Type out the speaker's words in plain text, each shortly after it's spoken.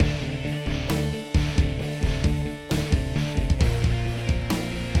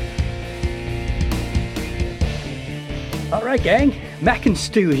All right, gang. Mac and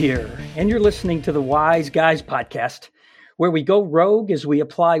Stu here, and you're listening to the Wise Guys podcast, where we go rogue as we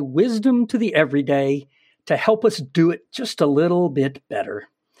apply wisdom to the everyday to help us do it just a little bit better.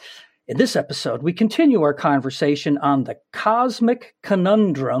 In this episode, we continue our conversation on the cosmic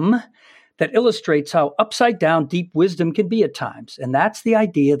conundrum that illustrates how upside down deep wisdom can be at times, and that's the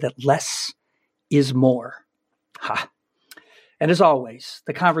idea that less is more. Ha! And as always,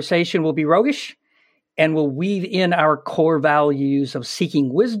 the conversation will be roguish and will weave in our core values of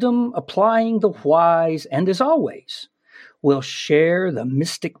seeking wisdom, applying the wise, and as always, we'll share the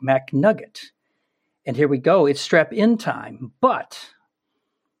Mystic Mac Nugget. And here we go. It's strap-in time. But,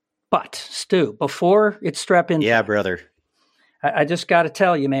 Stu, before it's strap-in Yeah, time, brother. I just got to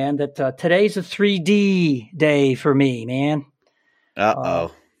tell you, man, that today's a 3D day for me, man.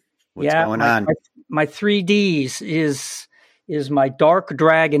 Uh-oh. What's going on? My 3Ds is my Dark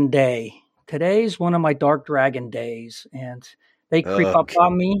Dragon Day. Today's one of my Dark Dragon days, and they creep up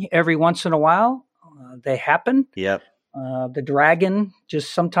on me every once in a while. They happen. Yep. The dragon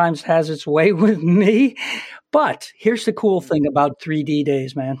just sometimes has its way with me. But here's the cool thing about 3D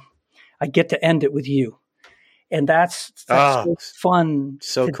days, man. I get to end it with you. And that's so fun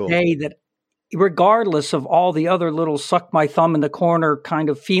so today cool. That regardless of all the other little suck my thumb in the corner kind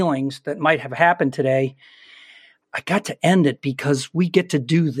of feelings that might have happened today, I got to end it because we get to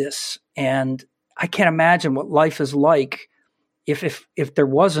do this. And I can't imagine what life is like if there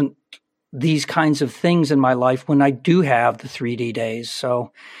wasn't these kinds of things in my life when I do have the 3D days.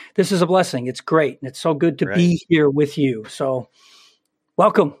 So this is a blessing. It's great. And it's so good to be here with you. So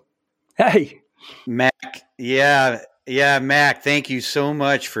welcome. Hey. Mac. Yeah, Mac, thank you so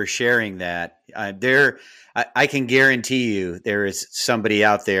much for sharing that. I can guarantee you there is somebody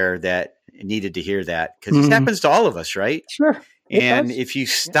out there that needed to hear that because this happens to all of us, right? Sure. And if you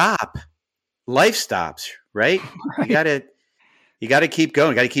stop, life stops, right? You got to keep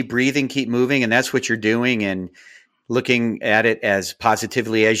going. You got to keep breathing, keep moving, and that's what you're doing. And looking at it as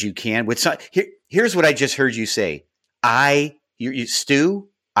positively as you can. Here's what I just heard you say. Stu,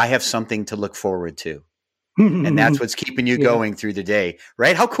 I have something to look forward to. And that's what's keeping you going through the day,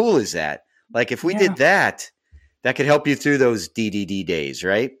 right? How cool is that? Like if we did that, that could help you through those DDD days,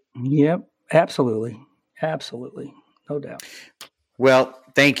 right? Yep, absolutely. Absolutely. No doubt. Well,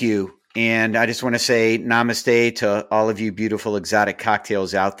 thank you. And I just want to say namaste to all of you beautiful exotic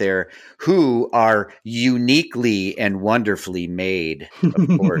cocktails out there who are uniquely and wonderfully made, of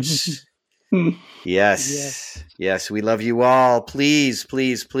course. Yes. We love you all. Please,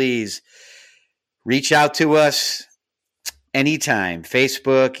 please, please reach out to us anytime.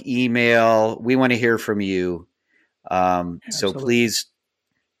 Facebook, email. We want to hear from you. So please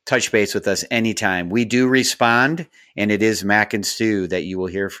touch base with us anytime. We do respond, and it is Mac and Stu that you will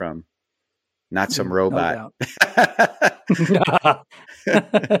hear from, not some robot. No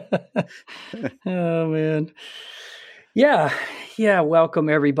Oh, man. Yeah. Welcome,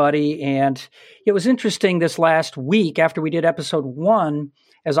 everybody. And it was interesting this last week after we did episode 1,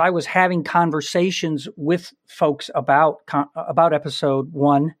 as I was having conversations with folks about episode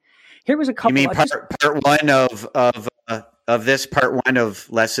 1. Here was a couple. You mean part 1 of this, part 1 of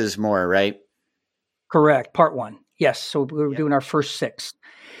Less is More, right? Correct. Part 1. Yes. So we were doing our first 6.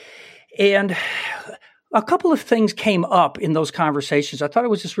 And a couple of things came up in those conversations. I thought it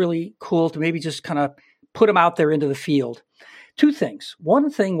was just really cool to maybe just kind of put them out there into the field. 2 things. One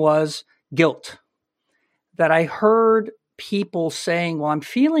thing was guilt, that I heard people saying, well, I'm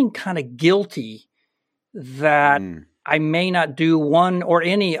feeling kind of guilty that I may not do one or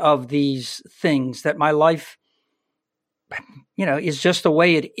any of these things, that my life, is just the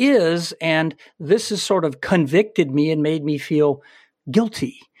way it is. And this has sort of convicted me and made me feel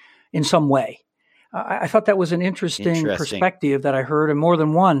guilty in some way. I thought that was an interesting perspective that I heard in more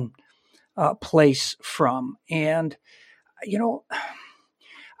than one place from. And,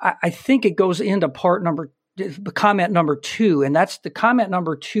 I think it goes into comment number 2. And that's the comment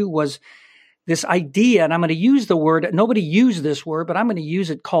number 2 was this idea, and I'm going to use the word, nobody used this word, but I'm going to use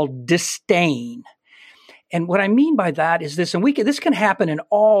it, called disdain. And what I mean by that is this, and this can happen in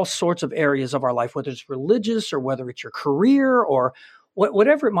all sorts of areas of our life, whether it's religious or whether it's your career or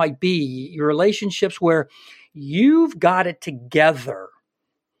whatever it might be, your relationships, where you've got it together.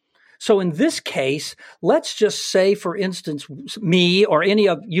 So in this case, let's just say, for instance, me or any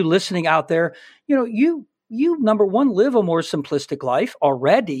of you listening out there, you number one, live a more simplistic life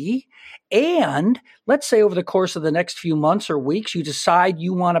already. And let's say over the course of the next few months or weeks, you decide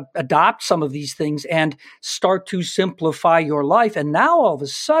you want to adopt some of these things and start to simplify your life. And now all of a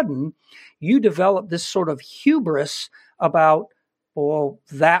sudden you develop this sort of hubris about, well,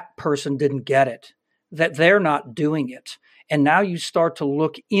 that person didn't get it, that they're not doing it. And now you start to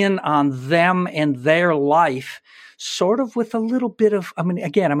look in on them and their life, sort of with a little bit of, I'm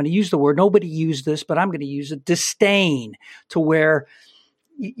going to use the word, nobody used this, but I'm going to use it, disdain, to where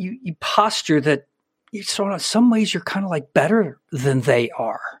you posture that you sort of, some ways you're kind of like better than they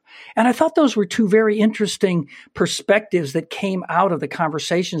are. And I thought those were two very interesting perspectives that came out of the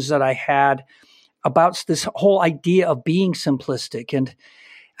conversations that I had about this whole idea of being simplistic. And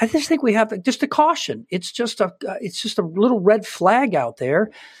I just think we have just a caution. It's just a little red flag out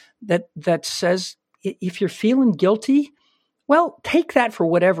there that says, if you're feeling guilty, well, take that for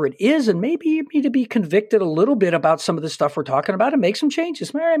whatever it is. And maybe you need to be convicted a little bit about some of the stuff we're talking about and make some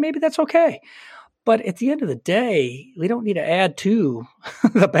changes. All right, maybe that's okay. But at the end of the day, we don't need to add to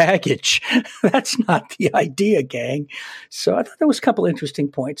the baggage. That's not the idea, gang. So I thought there was a couple interesting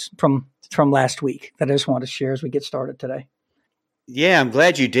points from last week that I just want to share as we get started today. Yeah, I'm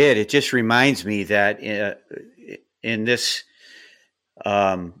glad you did. It just reminds me that in this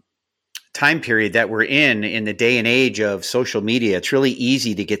time period that we're in the day and age of social media, it's really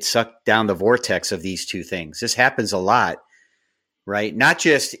easy to get sucked down the vortex of these two things. This happens a lot, right? Not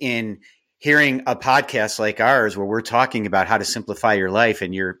just in hearing a podcast like ours where we're talking about how to simplify your life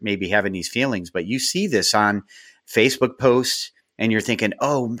and you're maybe having these feelings, but you see this on Facebook posts and you're thinking,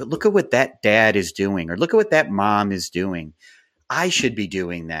 oh, but look at what that dad is doing, or look at what that mom is doing. I should be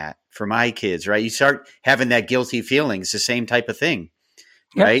doing that for my kids, right? You start having that guilty feeling. It's the same type of thing,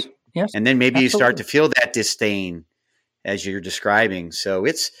 right? Yes. And then maybe absolutely. You start to feel that disdain as you're describing. So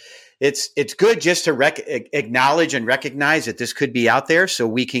it's good just to acknowledge and recognize that this could be out there so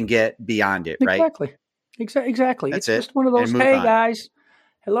we can get beyond it, right? Exactly. That's it's just one of those, hey, guys,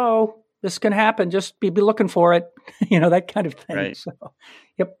 hello, this can happen. Just be looking for it, that kind of thing. Right. So,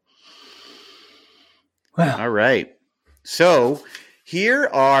 yep. Well, all right. So here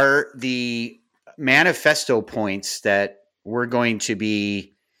are the manifesto points that we're going to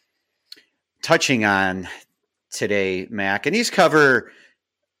be touching on today, Mac. And these cover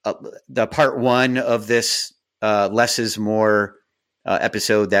the part one of this less is more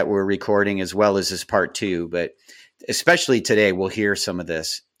episode that we're recording, as well as this part two. But especially today, we'll hear some of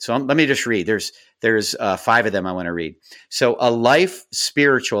this. So let me just read. There's 5 of them I want to read. So a life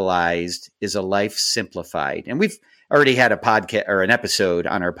spiritualized is a life simplified. And we've already had a podcast or an episode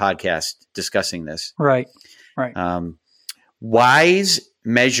on our podcast discussing this. Right. Wise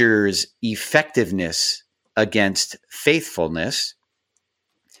measures effectiveness against faithfulness.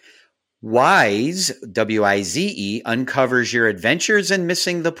 Wise, W-I-Z-E, uncovers your adventures and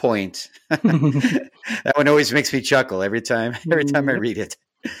missing the point. That one always makes me chuckle every time I read it.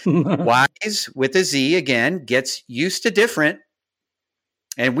 Wise, with a Z again, gets used to different.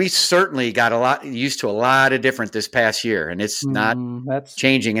 And we certainly got used to a lot of different this past year. And it's not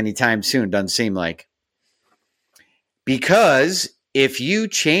changing anytime soon, doesn't seem like. Because if you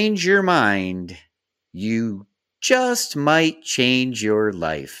change your mind, you just might change your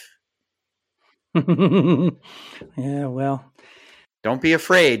life. Yeah, well. Don't be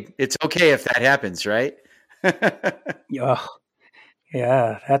afraid. It's okay if that happens, right? Yeah,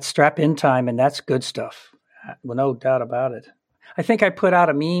 that's strap-in time, and that's good stuff. Well, no doubt about it. I think I put out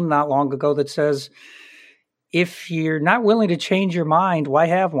a meme not long ago that says, if you're not willing to change your mind, why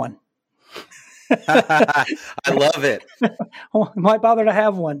have one? I love it. Why bother to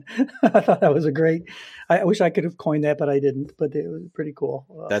have one? I thought that was I wish I could have coined that, but I didn't. But it was pretty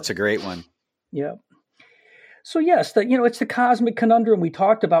cool. That's a great one. Yeah. So yes, it's the cosmic conundrum we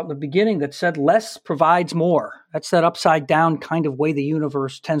talked about in the beginning that said less provides more. That's that upside down kind of way the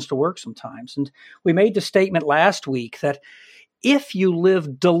universe tends to work sometimes. And we made the statement last week that if you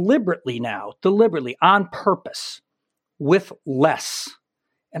live deliberately on purpose with less,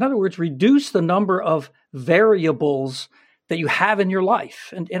 in other words, reduce the number of variables that you have in your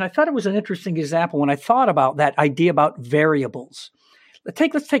life. And I thought it was an interesting example when I thought about that idea about variables.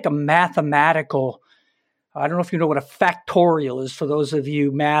 Let's take a mathematical, I don't know if you know what a factorial is. For those of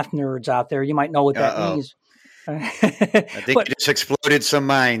you math nerds out there, you might know what that means. I think we just exploded some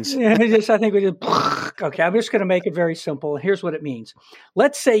minds. I think we did. Okay, I'm just going to make it very simple. Here's what it means.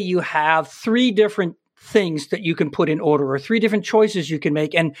 Let's say you have 3 different things that you can put in order, or 3 different choices you can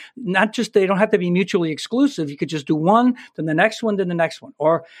make. And not just, they don't have to be mutually exclusive. You could just do one, then the next one, then the next one,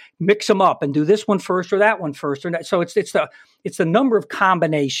 or mix them up and do this one first or that one first. So it's the number of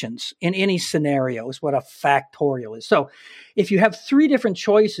combinations in any scenario is what a factorial is. So if you have 3 different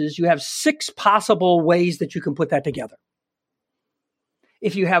choices, you have 6 possible ways that you can put that together.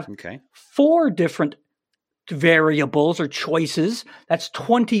 If you have 4 different variables or choices. That's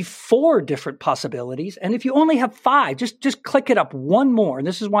 24 different possibilities. And if you only have 5, just click it up one more. And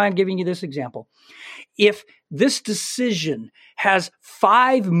this is why I'm giving you this example. If this decision has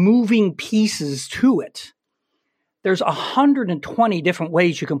 5 moving pieces to it, there's 120 different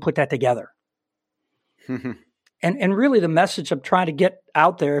ways you can put that together. And really the message I'm trying to get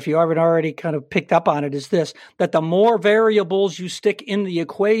out there, if you haven't already kind of picked up on it, is this, that the more variables you stick in the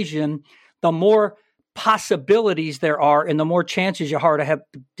equation, the more possibilities there are and the more chances you are to have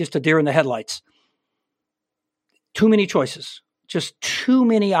just a deer in the headlights. Too many choices, just too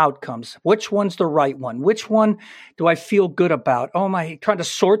many outcomes. Which one's the right one? Which one do I feel good about? Oh, am I trying to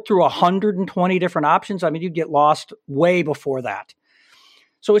sort through 120 different options? I mean, you get lost way before that.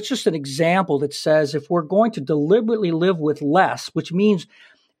 So it's just an example that says if we're going to deliberately live with less, which means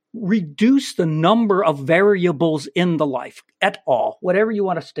reduce the number of variables in the life at all, whatever you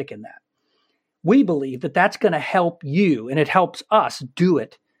want to stick in that, we believe that that's going to help you, and it helps us do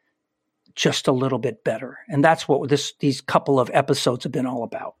it just a little bit better. And that's what these couple of episodes have been all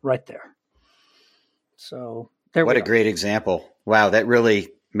about right there. So there we go. What a great example. Wow, that really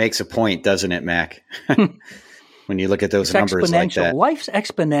makes a point, doesn't it, Mac? When you look at those numbers like that. Life's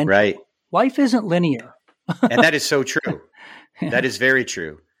exponential. Right. Life isn't linear. And that is so true. That is very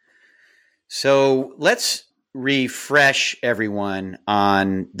true. So let's refresh everyone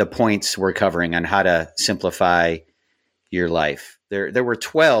on the points we're covering on how to simplify your life. There were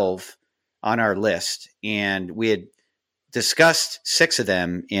 12 on our list, and we had discussed 6 of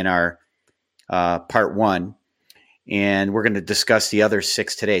them in our part 1, and we're going to discuss the other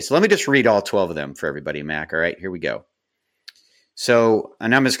 6 today. So let me just read all 12 of them for everybody, Mac. All right, here we go. So,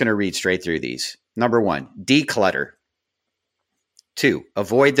 and I'm just going to read straight through these. Number 1, declutter. 2,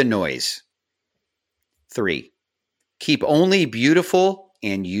 avoid the noise. 3, keep only beautiful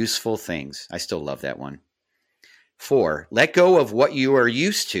and useful things. I still love that one. 4, let go of what you are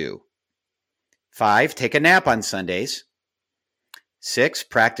used to. 5, take a nap on Sundays. 6,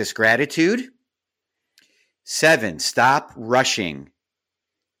 practice gratitude. 7, stop rushing.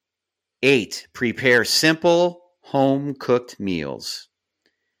 8, prepare simple home-cooked meals.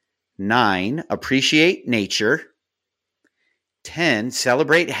 9, appreciate nature. 10,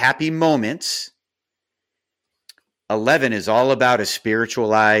 celebrate happy moments. 11 is all about a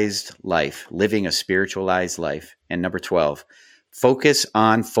spiritualized life, living a spiritualized life. And number 12, focus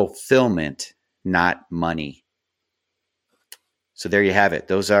on fulfillment, not money. So there you have it.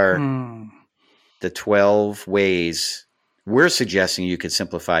 Those are the 12 ways we're suggesting you could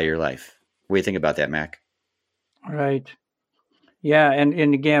simplify your life. What do you think about that, Mac? Right. Yeah.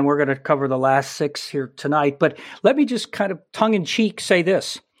 And again, we're going to cover the last 6 here tonight, but let me just kind of tongue in cheek say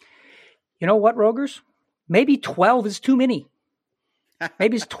this. You know what, Rogers? Maybe 12 is too many.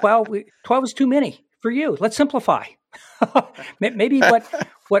 Maybe it's 12. 12 is too many for you. Let's simplify. Maybe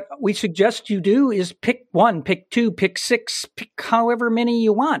what we suggest you do is pick 1, pick 2, pick 6, pick however many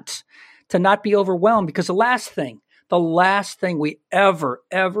you want to not be overwhelmed. Because the last thing we ever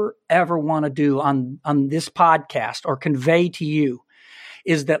want to do on this podcast or convey to you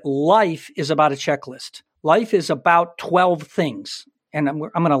is that life is about a checklist. Life is about 12 things. And I'm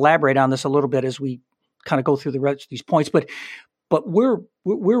going to elaborate on this a little bit as we kind of go through the rest of these points, but we're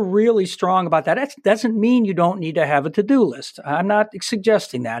really strong about that. That doesn't mean you don't need to have a to-do list. I'm not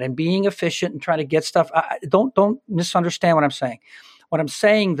suggesting that. And being efficient and trying to get stuff, don't misunderstand what I'm saying. What I'm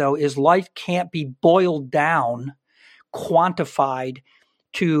saying though is life can't be boiled down, quantified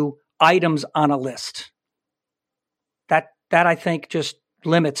to items on a list. That I think just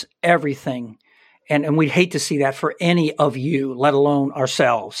limits everything. And we'd hate to see that for any of you, let alone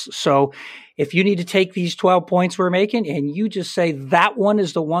ourselves. So if you need to take these 12 points we're making and you just say that one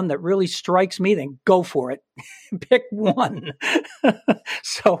is the one that really strikes me, then go for it. Pick one.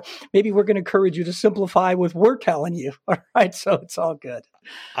 So maybe we're going to encourage you to simplify what we're telling you. All right. So it's all good.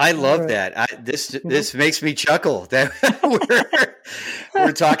 I love that. This makes me chuckle that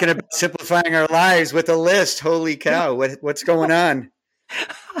we're talking about simplifying our lives with a list. Holy cow. What's going on?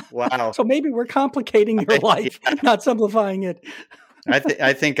 Wow. So maybe we're complicating your life, not simplifying it.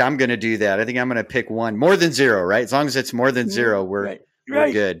 I think I'm going to do that. I think I'm going to pick one more than 0, right? As long as it's more than 0, we're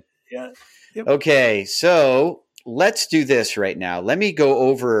good. Yeah. Yep. Okay. So let's do this right now. Let me go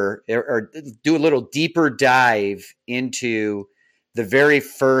over or do a little deeper dive into the very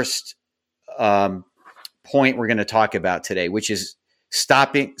first point we're going to talk about today, which is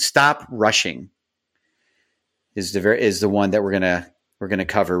stop rushing is the one that we're going to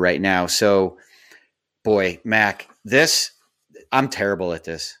cover right now. So boy, Mac, I'm terrible at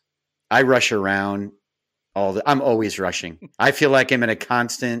this. I rush around I'm always rushing. I feel like I'm in a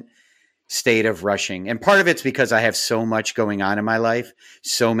constant state of rushing. And part of it's because I have so much going on in my life,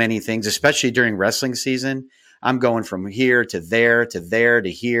 so many things, especially during wrestling season. I'm going from here to there to there to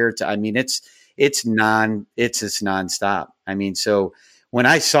here to, I mean, it's just nonstop. I mean, so when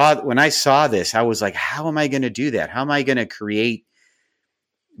I saw this, I was like, how am I going to do that? How am I going to create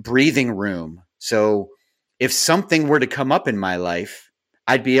breathing room? So if something were to come up in my life,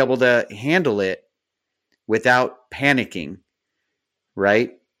 I'd be able to handle it without panicking.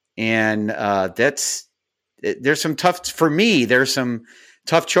 Right. And there's some tough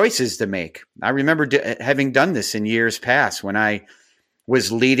choices to make. I remember having done this in years past when I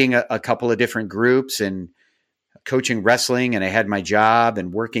was leading a couple of different groups and coaching wrestling, and I had my job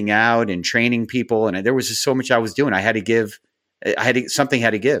and working out and training people. And there was just so much I was doing. Something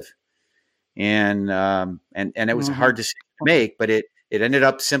had to give. And it was a hard decision to make, but it ended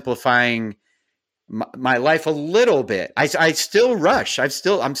up simplifying my life a little bit. I still rush.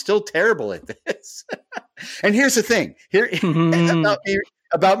 I'm still terrible at this. And here's the thing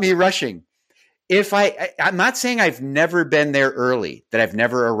about me rushing. I'm not saying I've never been there early, that I've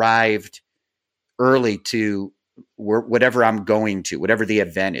never arrived early to whatever I'm going to, whatever the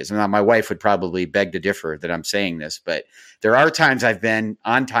event is. And my wife would probably beg to differ that I'm saying this, but there are times I've been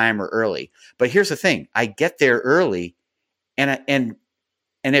on time or early. But here's the thing. I get there early and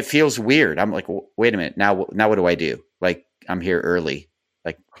it feels weird. I'm like, well, wait a minute. Now what do I do? Like, I'm here early.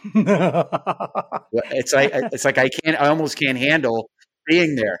 Like, it's like I almost can't handle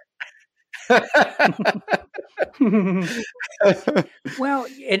being there. Well,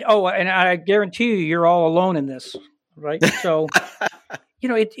 and I guarantee you're all alone in this, right? So,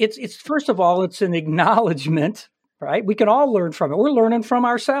 it's first of all, it's an acknowledgement, right? We can all learn from it. We're learning from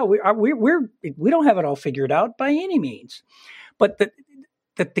ourselves. We don't have it all figured out by any means, but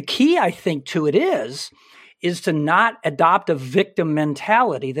the key, I think, to it is to not adopt a victim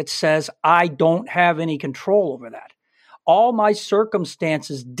mentality that says, I don't have any control over that. All my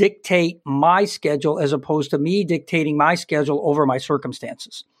circumstances dictate my schedule as opposed to me dictating my schedule over my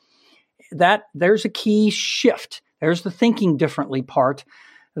circumstances. There's a key shift. There's the thinking differently part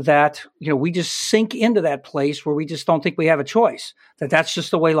that, we just sink into that place where we just don't think we have a choice, that's just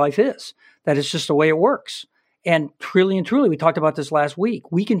the way life is, that it's just the way it works. And truly, we talked about this last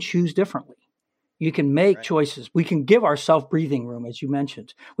week, we can choose differently. You can make choices. We can give ourselves breathing room, as you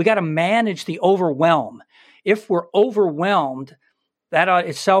mentioned. We got to manage the overwhelm. If we're overwhelmed, that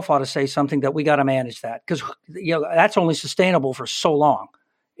itself ought to say something that we got to manage that, because that's only sustainable for so long.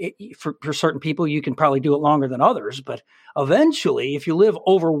 For certain people, you can probably do it longer than others, but eventually, if you live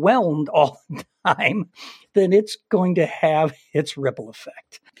overwhelmed all the time, then it's going to have its ripple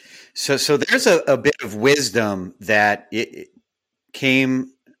effect. So there's a bit of wisdom that it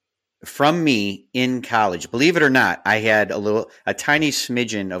came from me in college. Believe it or not, I had a tiny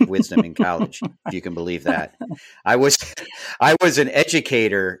smidgen of wisdom in college, if you can believe that. I was an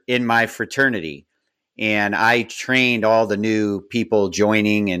educator in my fraternity, and I trained all the new people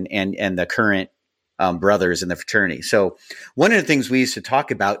joining and the current brothers in the fraternity. So one of the things we used to talk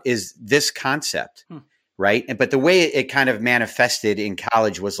about is this concept, right? But the way it kind of manifested in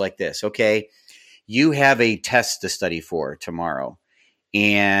college was like this. Okay, you have a test to study for tomorrow.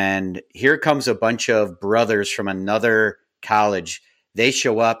 And here comes a bunch of brothers from another college. They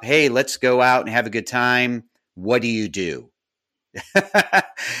show up. Hey, let's go out and have a good time. What do you do?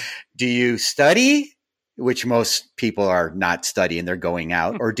 Do you study? Which most people are not studying. They're going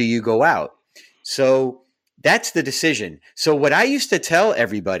out. Or do you go out? So that's the decision. So what I used to tell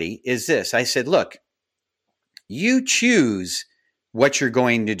everybody is this. I said, look, you choose what you're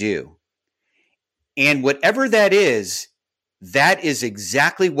going to do. And whatever that is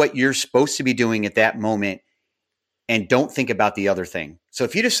exactly what you're supposed to be doing at that moment. And don't think about the other thing. So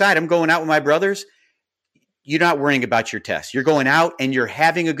if you decide I'm going out with my brothers, you're not worrying about your test. You're going out and you're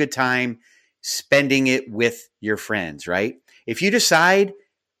having a good time spending it with your friends, right? If you decide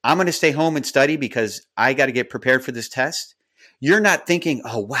I'm going to stay home and study because I got to get prepared for this test, you're not thinking,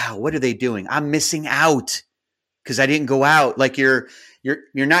 oh, wow, what are they doing? I'm missing out because I didn't go out. Like you're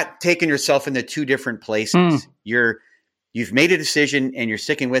not taking yourself into two different places. You've made a decision and you're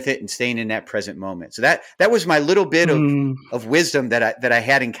sticking with it and staying in that present moment. So that was my little bit of wisdom that I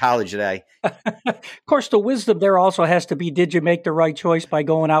had in college Of course, the wisdom there also has to be, did you make the right choice by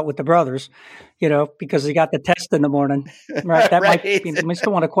going out with the brothers? Because you got the test in the morning, right? That might be, we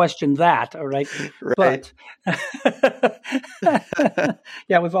still want to question that. All right. But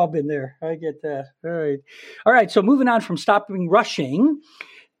yeah, we've all been there. I get that. All right. So moving on from stopping rushing.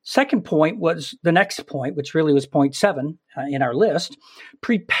 Second point was the next point, which really was point 7 in our list.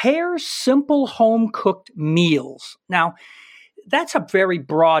 Prepare simple home-cooked meals. Now, that's a very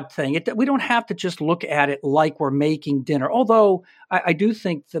broad thing. We don't have to just look at it like we're making dinner. Although I do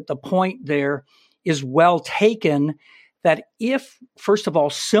think that the point there is well taken, that if, first of all,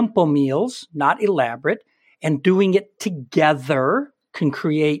 simple meals, not elaborate, and doing it together can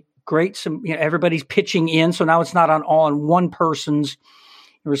create everybody's pitching in. So now it's not all on one person's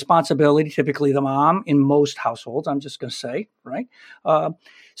responsibility, typically the mom in most households, I'm just going to say, right?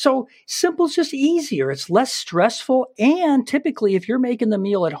 So simple is just easier. It's less stressful. And typically, if you're making the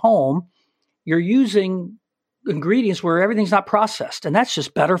meal at home, you're using ingredients where everything's not processed. And that's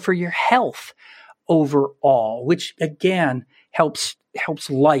just better for your health overall, which again helps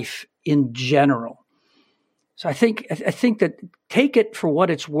life in general. So I think that take it for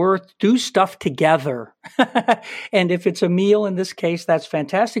what it's worth, do stuff together. And if it's a meal in this case, that's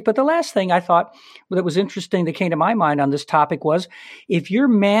fantastic. But the last thing I thought that was interesting that came to my mind on this topic was, if you're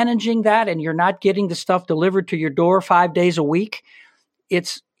managing that and you're not getting the stuff delivered to your door 5 days a week,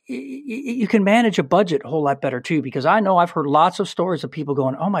 you can manage a budget a whole lot better too. Because I know I've heard lots of stories of people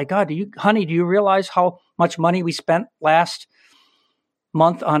going, "Oh my God, honey, do you realize how much money we spent last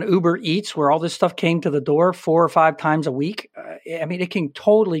month on Uber Eats, where all this stuff came to the door 4 or 5 times a week?" I mean, it can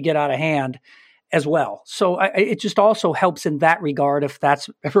totally get out of hand as well. So it just also helps in that regard, if that's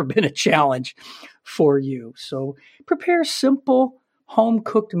ever been a challenge for you. So prepare simple home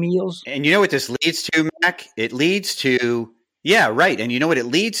cooked meals. And you know what this leads to, Mac? It leads to, yeah, right. And you know what it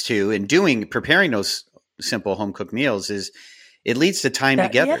leads to in preparing those simple home cooked meals is it leads to time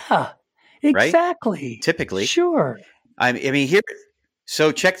together. Yeah, exactly. Right? Typically. Sure. I mean, here.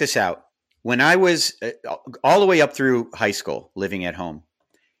 So check this out. When I was all the way up through high school, living at home,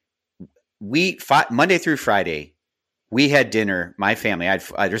 Monday through Friday, we had dinner. My family,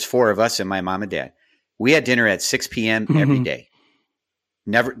 there's 4 of us and my mom and dad. We had dinner at 6 p.m. every day.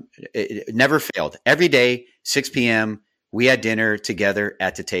 It never failed. Every day, 6 p.m., we had dinner together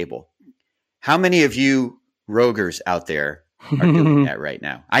at the table. How many of you Rogers out there are doing that right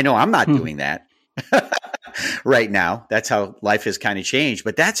now? I know I'm not doing that right now. That's how life has kind of changed.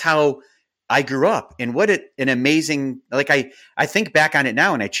 But that's how I grew up. And what an amazing, like I think back on it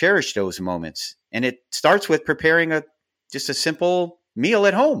now and I cherish those moments. And it starts with preparing just a simple meal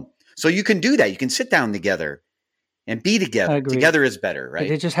at home. So you can do that. You can sit down together and be together. Together is better, right?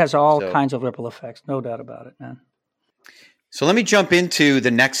 It just has all kinds of ripple effects. No doubt about it, man. So let me jump into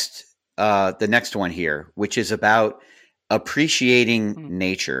the next one here, which is about appreciating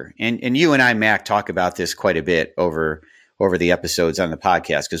nature. And you and I, Mac, talk about this quite a bit over the episodes on the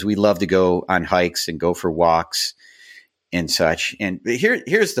podcast, because we love to go on hikes and go for walks and such. And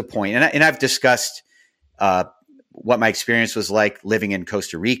here's the point. And I've discussed what my experience was like living in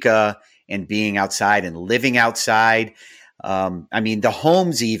Costa Rica and being outside and living outside. I mean, the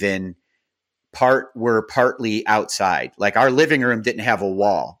homes even were partly outside. Like our living room didn't have a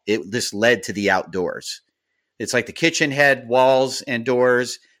wall. This led to the outdoors. It's like the kitchen had walls and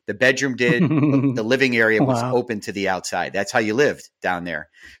doors. The bedroom did. The living area was open to the outside. That's how you lived down there.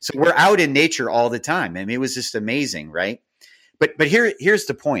 So we're out in nature all the time. I mean, it was just amazing, right? But here's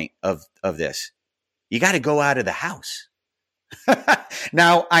the point of this. You got to go out of the house.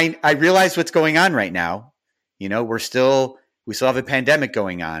 Now, I realize what's going on right now. You know, we still have a pandemic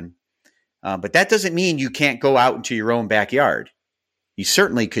going on. But that doesn't mean you can't go out into your own backyard. You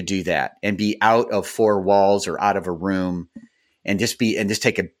certainly could do that and be out of 4 walls or out of a room and just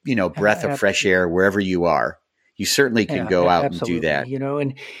take a breath of fresh air wherever you are. You certainly can go out and do that. You know,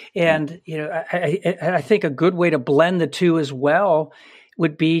 and I think a good way to blend the two as well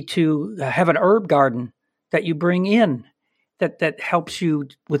would be to have an herb garden that you bring in that helps you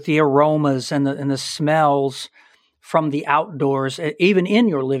with the aromas and the smells from the outdoors, even in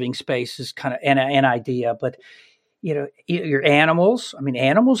your living space, is kind of an idea. But, you know, your animals, I mean,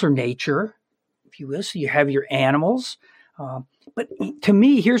 animals are nature, if you will. So you have your animals. But to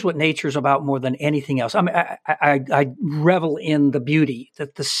me, here's what nature is about more than anything else. I mean, I revel in the beauty,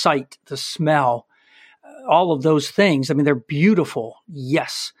 the sight, the smell, all of those things. I mean, they're beautiful,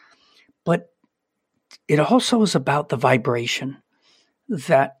 yes. But it also is about the vibration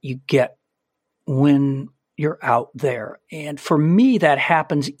that you get when you're out there. And for me, that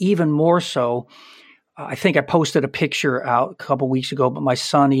happens even more so. I think I posted a picture out a couple weeks ago, but my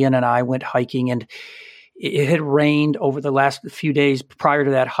son Ian and I went hiking, and it had rained over the last few days prior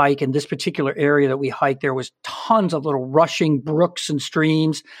to that hike. In this particular area that we hiked, there was tons of little rushing brooks and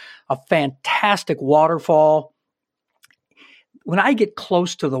streams, a fantastic waterfall. When I get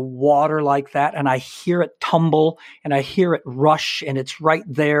close to the water like that and I hear it tumble and I hear it rush and it's right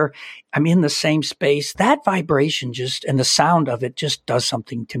there, I'm in the same space, that vibration and the sound of it just does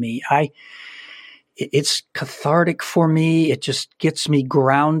something to me. it's cathartic for me. It just gets me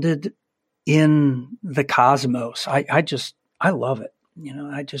grounded in the cosmos. I love it.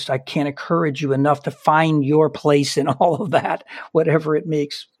 I can't encourage you enough to find your place in all of that, whatever it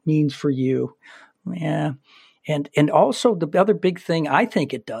means for you. Yeah. And also the other big thing I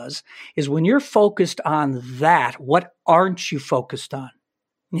think it does is when you're focused on that, what aren't you focused on?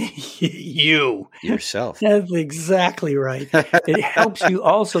 You. Yourself. That's exactly right. It helps you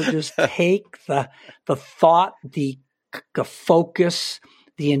also just take the thought, the focus,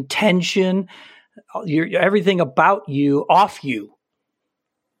 the intention, everything about you off you,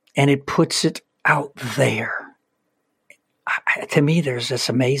 and it puts it out there. To me, there's this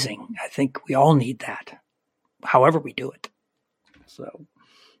amazing. I think we all need that, however we do it. So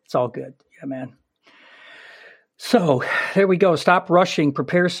it's all good. Yeah, man. So there we go. Stop rushing.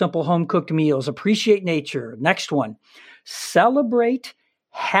 Prepare simple home-cooked meals. Appreciate nature. Next one. Celebrate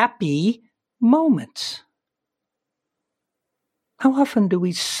happy moments. How often do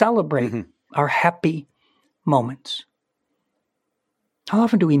we celebrate our happy moments? How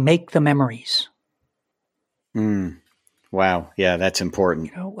often do we make the memories? Wow. Yeah, that's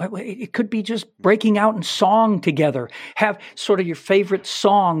important. It could be just breaking out in song together. Have sort of your favorite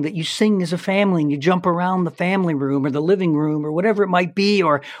song that you sing as a family and you jump around the family room or the living room or whatever it might be.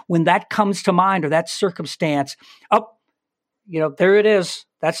 Or when that comes to mind or that circumstance, there it is.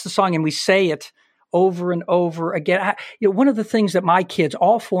 That's the song. And we say it over and over again. One of the things that my kids,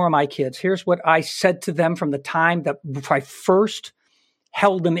 all four of my kids, here's what I said to them from the time that I first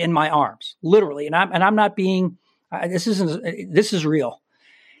held them in my arms, literally. And I'm not being... This is real.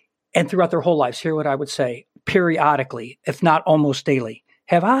 And throughout their whole lives, hear what I would say periodically, if not almost daily.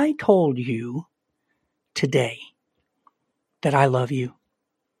 Have I told you today that I love you?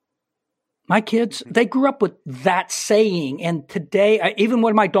 My kids, they grew up with that saying. And today, even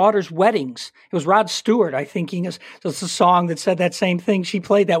when my daughter's weddings, it was Rod Stewart, I think it's a song that said that same thing. She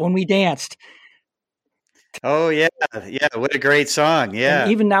played that when we danced. Oh, yeah. Yeah. What a great song. Yeah.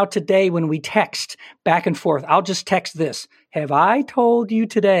 And even now today, when we text back and forth, I'll just text this. Have I told you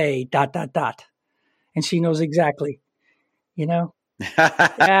today, ... And she knows exactly,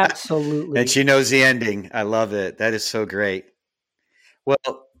 Absolutely. And she knows the ending. I love it. That is so great.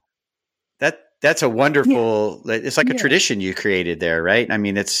 Well, that's a wonderful, it's like a tradition you created there, right? I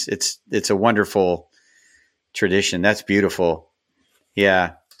mean, it's a wonderful tradition. That's beautiful.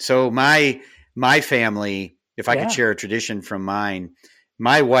 Yeah. So my family, if I could share a tradition from mine,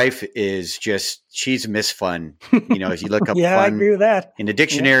 my wife is she's Miss Fun. If you look up fun I agree with that. in the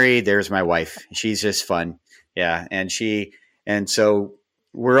dictionary, there's my wife. She's just fun. Yeah. And so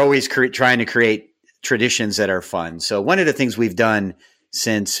we're always trying to create traditions that are fun. So one of the things we've done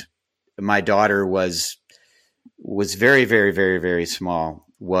since my daughter was very, very, very, very small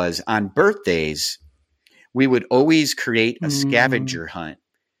was on birthdays, we would always create a scavenger hunt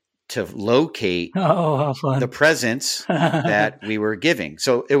to locate the presents that we were giving.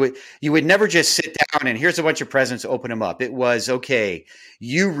 So you would never just sit down and here's a bunch of presents, open them up. It was, okay,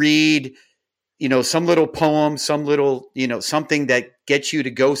 you read, some little poem, some little, something that gets you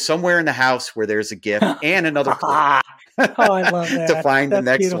to go somewhere in the house where there's a gift and another clue. I love that. To find That's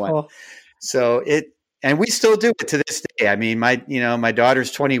the next beautiful. one. So and we still do it to this day. I mean, my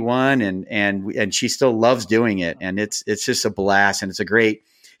daughter's 21 and she still loves doing it. And it's just a blast and it's a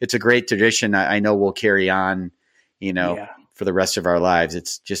great tradition. I know we'll carry on, for the rest of our lives.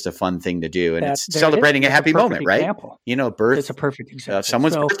 It's just a fun thing to do. And it's celebrating a happy moment, right? Example. Birth. It's a perfect example.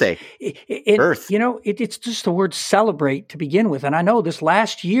 Someone's birthday. Birth. It's just the word celebrate to begin with. And I know this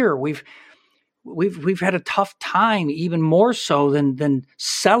last year we've had a tough time, even more so than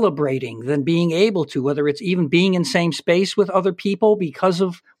celebrating, than being able to, whether it's even being in same space with other people because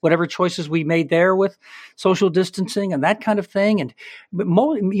of whatever choices we made there with social distancing and that kind of thing. And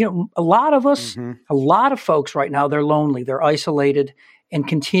a lot of us, a lot of folks right now, they're lonely, they're isolated, and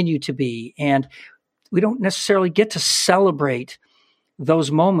continue to be. And we don't necessarily get to celebrate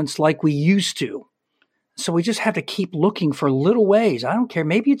those moments like we used to. So we just have to keep looking for little ways. I don't care.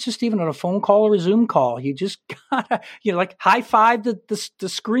 Maybe it's just even on a phone call or a Zoom call. You just gotta, like high five the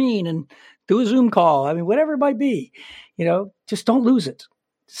screen and do a Zoom call. I mean, whatever it might be, just don't lose it.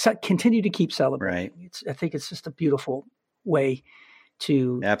 Continue to keep celebrating. Right. I think it's just a beautiful way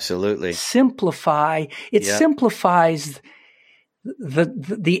to absolutely simplify. It simplifies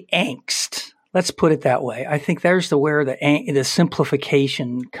the angst. Let's put it that way. I think there's where the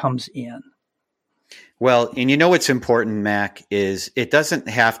simplification comes in. Well, and what's important, Mac, is it doesn't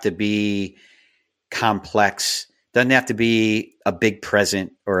have to be complex. Doesn't have to be a big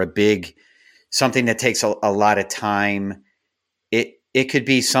present or something that takes a lot of time. It could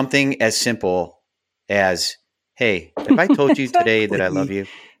be something as simple as, hey, have I told you today that I Exactly. love you?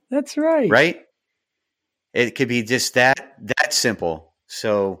 That's right. Right? Have I told you today that I love Exactly. you? That's right. Right? It could be just that simple.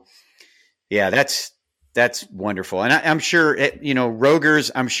 So yeah, that's wonderful. And I'm sure,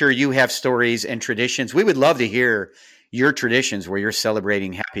 Rogers, I'm sure you have stories and traditions. We would love to hear your traditions where you're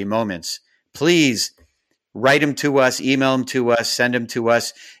celebrating happy moments. Please write them to us, email them to us, send them to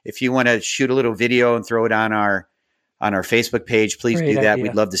us. If you want to shoot a little video and throw it on our Facebook page, please Great do that. We'd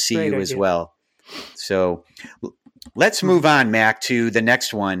idea. love to see Great you as idea. well. So let's move Mhm. on, Mac, to the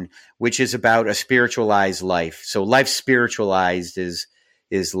next one, which is about a spiritualized life. So life spiritualized is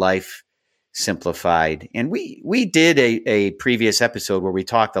life simplified. And we did a previous episode where we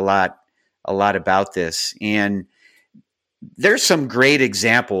talked a lot about this. And there's some great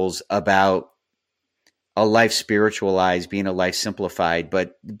examples about a life spiritualized, being a life simplified,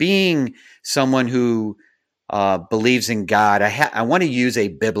 but being someone who believes in God. I want to use a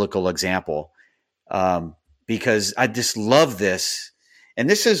biblical example because I just love this, and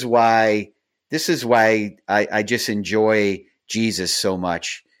this is why I just enjoy Jesus so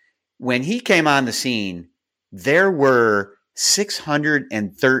much. When he came on the scene, there were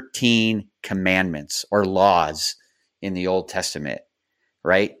 613 commandments or laws in the Old Testament,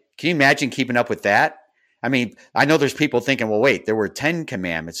 right? Can you imagine keeping up with that? I mean, I know there's people thinking, well, wait, there were 10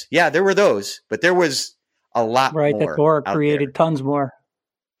 commandments. Yeah, there were those, but there was a lot Right. The more Torah out there. created tons more.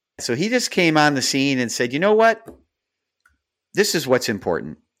 So he just came on the scene and said, you know what? This is what's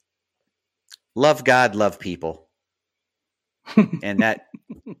important. Love God, love people. And that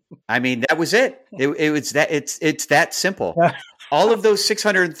was it. It was that it's that simple. All of those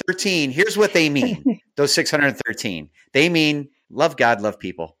 613, here's what they mean. Those 613. They mean love God, love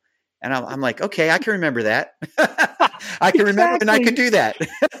people. And I'm like, okay, I can remember that. I can remember and I can do that.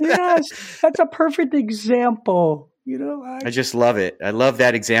 Yes, that's a perfect example. I just love it. I love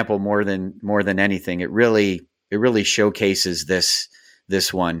that example more than anything. It really showcases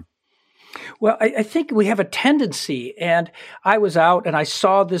this one. Well, I think we have a tendency, and I was out and I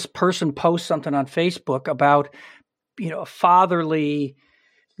saw this person post something on Facebook about, fatherly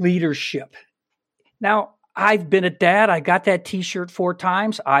leadership. Now, I've been a dad. I got that T-shirt 4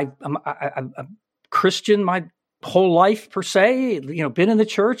 times. I'm a Christian my whole life per se. Been in the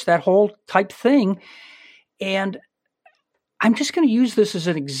church, that whole type thing, and I'm just going to use this as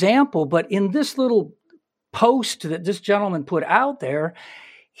an example. But in this little post that this gentleman put out there,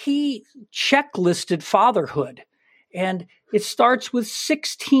 he checklisted fatherhood. And it starts with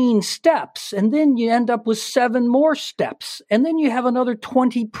 16 steps, and then you end up with 7 more steps. And then you have another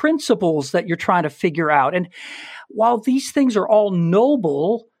 20 principles that you're trying to figure out. And while these things are all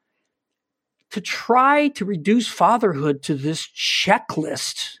noble, to try to reduce fatherhood to this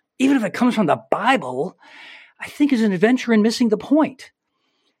checklist, even if it comes from the Bible, I think is an adventure in missing the point.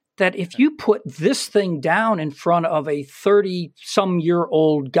 That if you put this thing down in front of a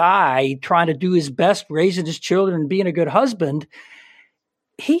 30-some-year-old guy trying to do his best, raising his children and being a good husband,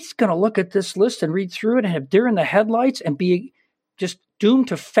 he's going to look at this list and read through it and have deer in the headlights and be just doomed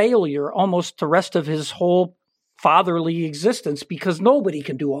to failure almost the rest of his whole fatherly existence, because nobody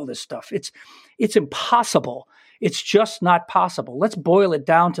can do all this stuff. It's impossible. It's just not possible. Let's boil it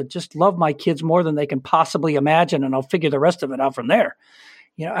down to just love my kids more than they can possibly imagine, and I'll figure the rest of it out from there.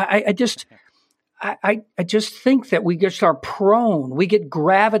 I just think that we just are prone. We get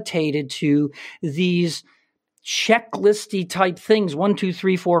gravitated to these checklisty type things, 1, 2,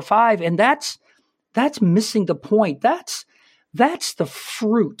 3, 4, 5, and that's missing the point. That's the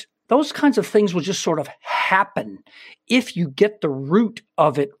fruit. Those kinds of things will just sort of happen if you get the root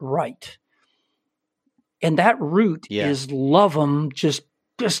of it right. And that root is love them. Just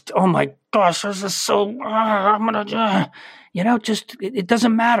oh my gosh, this is so. I'm gonna. It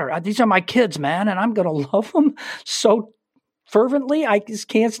doesn't matter. These are my kids, man, and I'm going to love them so fervently. I just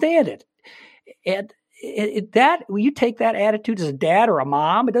can't stand it. And when you take that attitude as a dad or a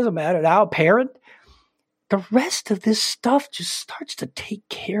mom, it doesn't matter now, a parent, the rest of this stuff just starts to take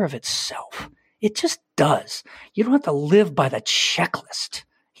care of itself. It just does. You don't have to live by the checklist.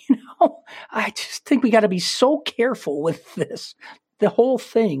 I just think we got to be so careful with this. The whole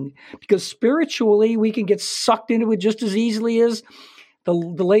thing, because spiritually we can get sucked into it just as easily as the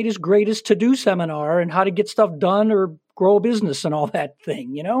latest greatest to-do seminar and how to get stuff done or grow a business and all that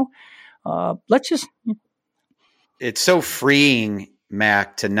thing. It's so freeing,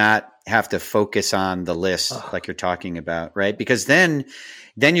 Mac, to not have to focus on the list like you're talking about, right? Because then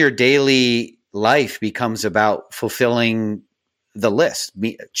your daily life becomes about fulfilling the list,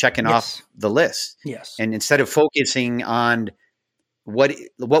 checking off the list. Yes. And instead of focusing on what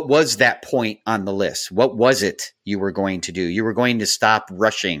was that point on the list? What was it you were going to do? You were going to stop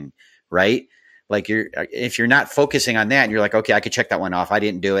rushing, right? Like if you're not focusing on that and you're like, okay, I could check that one off. I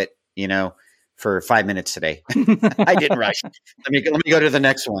didn't do it, for 5 minutes today. I didn't rush. Let me go to the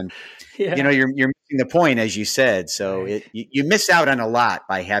next one. Yeah. You're missing the point, as you said. So you miss out on a lot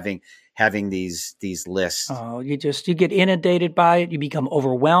by having these lists. Oh, you get inundated by it. You become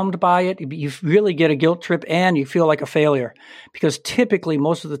overwhelmed by it. You really get a guilt trip and you feel like a failure, because typically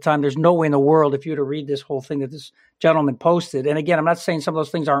most of the time there's no way in the world, if you were to read this whole thing that this gentleman posted. And again, I'm not saying some of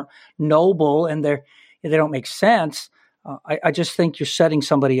those things aren't noble and they don't make sense. I just think you're setting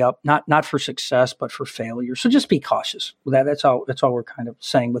somebody up, not for success, but for failure. So just be cautious with that. That's all we're kind of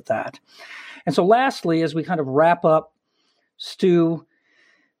saying with that. And so lastly, as we kind of wrap up, Stu,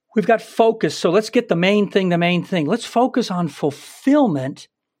 we've got focus. So let's get the main thing. Let's focus on fulfillment,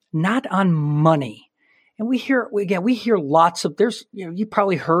 not on money. And we hear lots of, you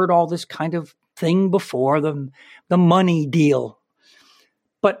probably heard all this kind of thing before, the money deal.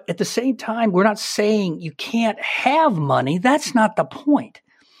 But at the same time, we're not saying you can't have money. That's not the point.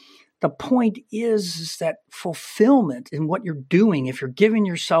 The point is that fulfillment in what you're doing, if you're giving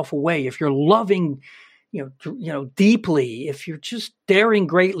yourself away, if you're loving, deeply, if you're just daring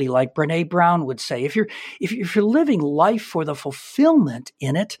greatly, like Brené Brown would say, if you're living life for the fulfillment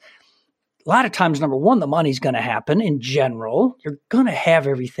in it, a lot of times, number one, the money's going to happen in general. You're going to have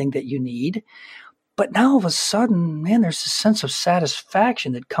everything that you need. But now all of a sudden, man, there's a sense of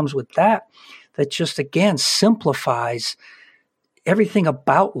satisfaction that comes with that just, again, simplifies everything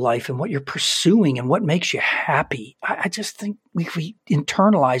about life and what you're pursuing and what makes you happy. I just think if we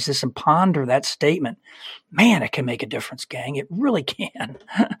internalize this and ponder that statement, man, it can make a difference, gang. It really can.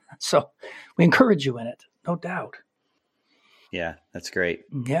 So we encourage you in it, no doubt. Yeah, that's great.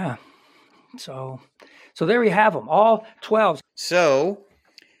 Yeah. So there you have them, all 12. So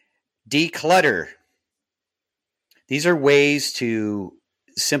declutter. These are ways to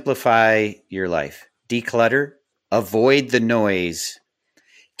simplify your life. Declutter, avoid the noise,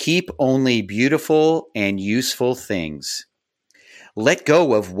 keep only beautiful and useful things. Let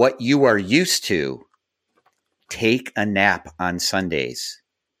go of what you are used to. Take a nap on Sundays.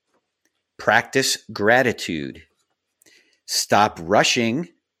 Practice gratitude. Stop rushing.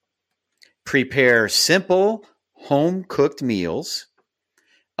 Prepare simple, home-cooked meals.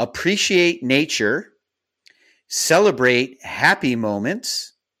 Appreciate nature. Celebrate happy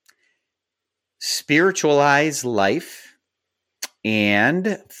moments, spiritualize life,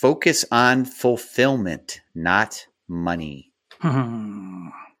 and focus on fulfillment, not money.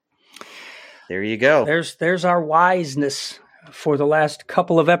 There you go. There's our wiseness for the last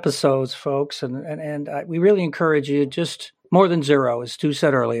couple of episodes, folks. And we really encourage you, just more than zero, as Stu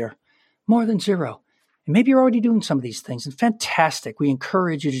said earlier, more than zero. And maybe you're already doing some of these things, and fantastic. We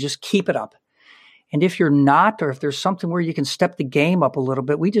encourage you to just keep it up. And if you're not, or if there's something where you can step the game up a little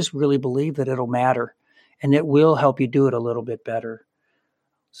bit, we just really believe that it'll matter and it will help you do it a little bit better.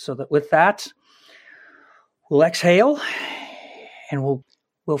 So that with that, we'll exhale and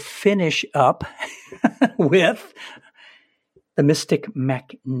we'll finish up with the Mystic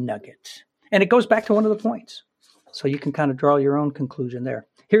McNugget. And it goes back to one of the points. So you can kind of draw your own conclusion there.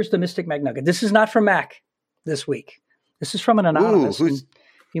 Here's the Mystic McNugget. This is not from Mac this week. This is from an anonymous.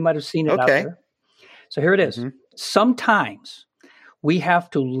 You might have seen it out there. So here it is. Mm-hmm. Sometimes we have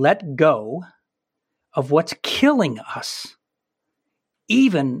to let go of what's killing us,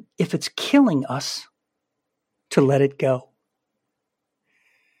 even if it's killing us to let it go.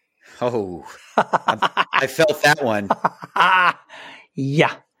 Oh, I felt that one.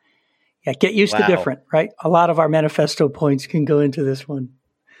 Yeah, get used to different, right? A lot of our manifesto points can go into this one.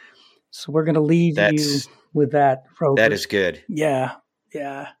 So we're going to leave you with that. Roger. That is good. Yeah.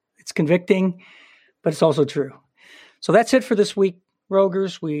 It's convicting, but it's also true. So that's it for this week,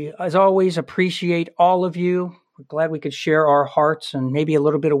 Rogers. We, as always, appreciate all of you. We're glad we could share our hearts and maybe a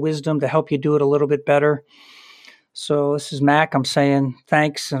little bit of wisdom to help you do it a little bit better. So this is Mac. I'm saying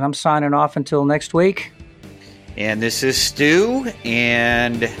thanks, and I'm signing off until next week. And this is Stu.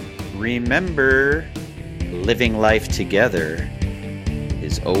 And remember, living life together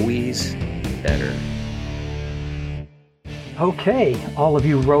is always better. Okay, all of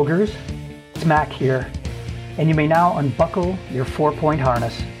you Rogers. It's Mac here, and you may now unbuckle your 4-point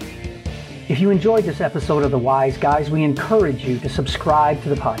harness. If you enjoyed this episode of The Wise Guys, we encourage you to subscribe to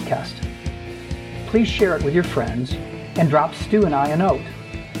the podcast. Please share it with your friends and drop Stu and I a note.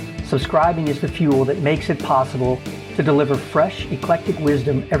 Subscribing is the fuel that makes it possible to deliver fresh, eclectic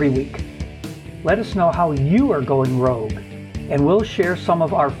wisdom every week. Let us know how you are going rogue, and we'll share some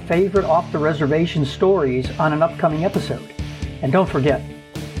of our favorite off-the-reservation stories on an upcoming episode. And don't forget,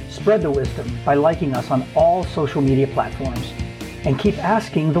 spread the wisdom by liking us on all social media platforms, and keep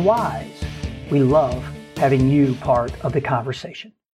asking the whys. We love having you part of the conversation.